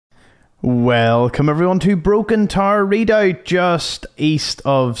Welcome everyone to Broken Tower Redoubt, just east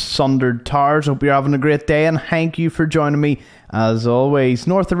of Sundered Towers. Hope you're having a great day and thank you for joining me as always.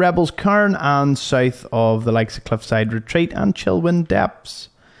 North of Rebels Cairn and south of the likes of Cliffside Retreat and Chillwind Depths.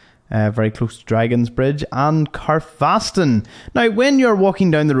 Very close to Dragon's Bridge and Carfaston. Now when you're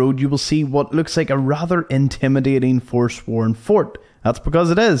walking down the road you will see what looks like a rather intimidating Forsworn fort. That's because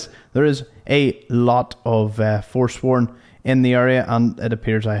it is. There is a lot of Forsworn in the area and it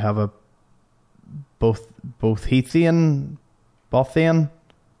appears I have a both Heathian, Bothian,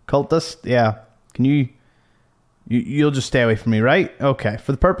 cultist. Yeah, can you'll just stay away from me, right? Okay,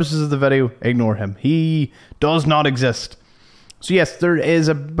 for the purposes of the video, ignore him. He does not exist. So yes, there is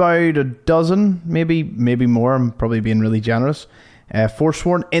about a dozen, maybe more. I'm probably being really generous.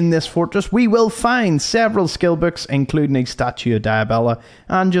 Forsworn in this fortress. We will find several skill books, including a statue of Diabella,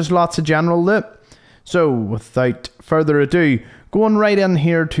 and just lots of general loot. So without further ado, going right in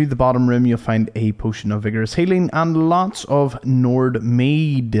here to the bottom room, you'll find a potion of vigorous healing and lots of Nord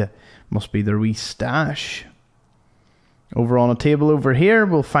mead. Must be their wee stash. Over on a table over here,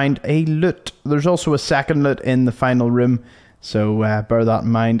 we'll find a loot. There's also a second loot in the final room, so bear that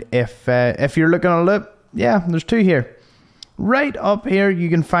in mind. If you're looking at loot, yeah, there's two here. Right up here, you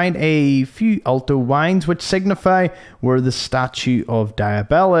can find a few alto wines, which signify where the statue of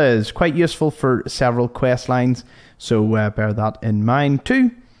Diabella is. Quite useful for several quest lines, so bear that in mind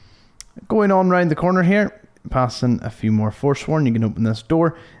too. Going on round the corner here, passing a few more Forsworn, you can open this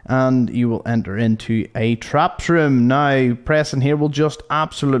door and you will enter into a traps room. Now, pressing here will just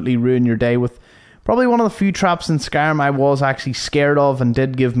absolutely ruin your day with probably one of the few traps in Skyrim I was actually scared of and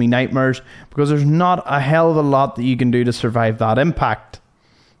did give me nightmares, because there's not a hell of a lot that you can do to survive that impact.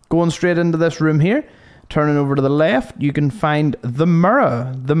 Going straight into this room here, turning over to the left, you can find the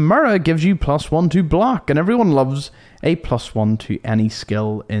mirror. The mirror gives you +1 to block, and everyone loves a +1 to any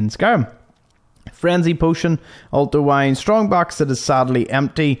skill in Skyrim. Frenzy potion, alto wine, strong box that is sadly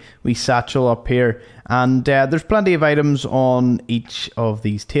empty, we satchel up here, and there's plenty of items on each of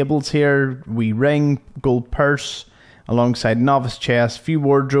these tables here. We ring, gold purse, alongside novice chest, few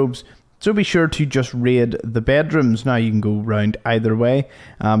wardrobes, so be sure to just raid the bedrooms. Now you can go round either way,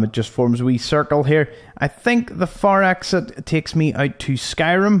 it just forms a wee circle here. I think the far exit takes me out to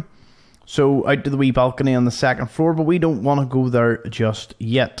Skyrim, so out to the wee balcony on the second floor, but we don't want to go there just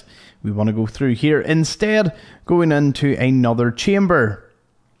yet. We want to go through here instead, going into another chamber.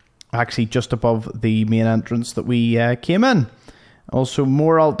 Actually, just above the main entrance that we came in. Also,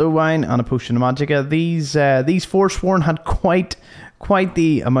 more alto wine and a potion of magicka. These Forsworn had quite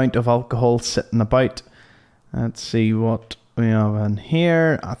the amount of alcohol sitting about. Let's see what we have in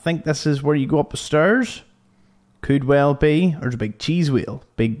here. I think this is where you go up the stairs. Could well be. There's a big cheese wheel.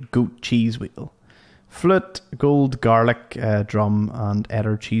 Big goat cheese wheel. Flute, gold, garlic, drum, and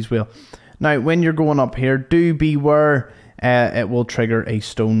eder cheese wheel. Now, when you're going up here, do beware. It will trigger a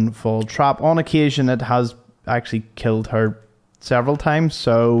stone fall trap. On occasion, it has actually killed her several times.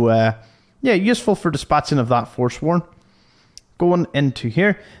 So, yeah, useful for dispatching of that Forsworn. Going into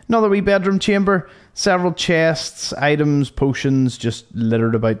here, another wee bedroom chamber. Several chests, items, potions, just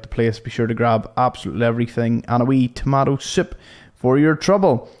littered about the place. Be sure to grab absolutely everything. And a wee tomato soup for your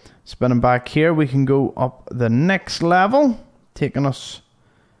trouble. Spinning back here, we can go up the next level, taking us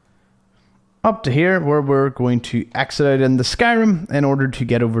up to here, where we're going to exit out in the Skyrim in order to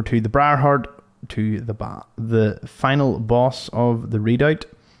get over to the Briarheart, to the final boss of the Redoubt.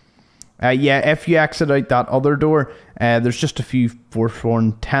 Yeah, if you exit out that other door, there's just a few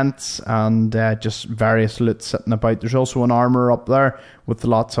Forsworn tents and just various loot sitting about. There's also an armor up there with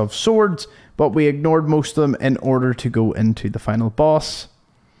lots of swords, but we ignored most of them in order to go into the final boss.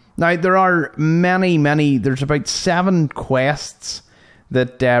 Now, there are many, there's about 7 quests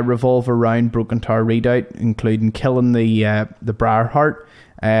that revolve around Broken Tower Redoubt, including killing the Briarheart.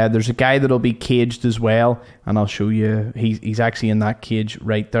 There's a guy that'll be caged as well, and I'll show you. He's actually in that cage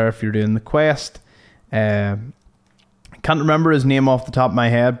right there if you're doing the quest. I can't remember his name off the top of my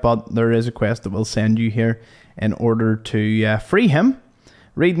head, but there is a quest that will send you here in order to free him.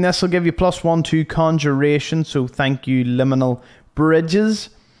 Reading this will give you +1 to conjuration, so thank you, Liminal Bridges.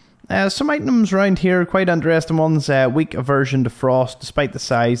 Some items around here, quite interesting ones. Weak aversion to frost. Despite the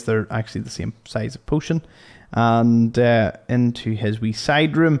size, they're actually the same size of potion. And into his wee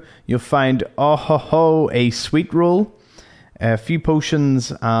side room, you'll find, a sweet roll, a few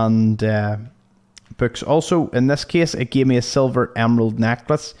potions and books. Also, in this case, it gave me a silver emerald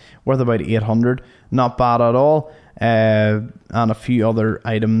necklace worth about 800. Not bad at all. And a few other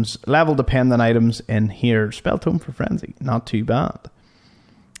items, level dependent items in here. Spell tome for frenzy, not too bad.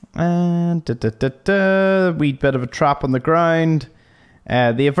 And wee bit of a trap on the ground.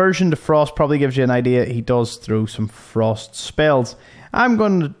 The aversion to frost probably gives you an idea. He does throw some frost spells. I'm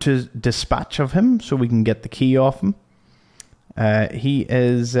going to dispatch of him so we can get the key off him. He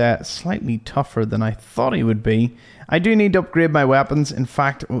is slightly tougher than I thought he would be. I do need to upgrade my weapons. In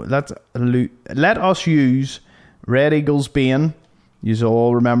fact, let us use Red Eagle's Bane. You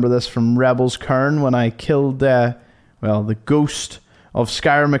all remember this from Rebels Cairn when I killed, the ghost of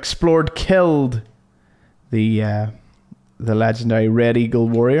Skyrim Explored killed the legendary Red Eagle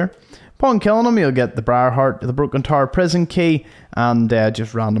warrior. Upon killing him, you'll get the Briarheart, the Broken Tower prison key, and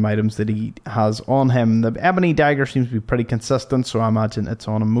just random items that he has on him. The Ebony Dagger seems to be pretty consistent, so I imagine it's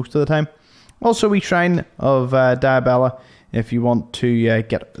on him most of the time. Also, we Shrine of Diabella, if you want to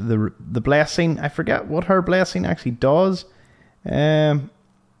get the blessing. I forget what her blessing actually does. Is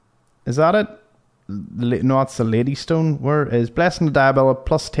that it? No, it's the Lady Stone. Where is Blessing of Diabella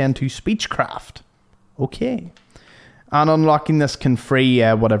plus 10 to Speechcraft? Okay. And unlocking this can free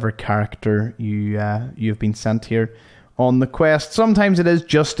whatever character you've been sent here on the quest. Sometimes it is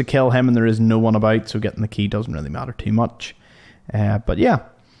just to kill him and there is no one about, so getting the key doesn't really matter too much. But yeah,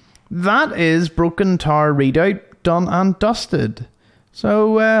 that is Broken Tower Redoubt done and dusted.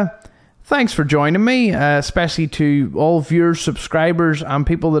 So thanks for joining me, especially to all viewers, subscribers, and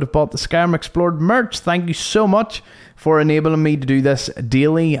people that have bought the Skyrim Explored merch. Thank you so much for enabling me to do this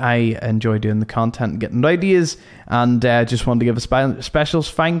daily. I enjoy doing the content and getting ideas, and just wanted to give a special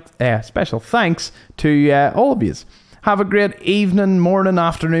thanks to all of you. Have a great evening, morning,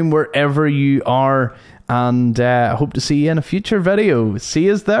 afternoon, wherever you are, and I hope to see you in a future video. See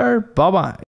you there. Bye bye.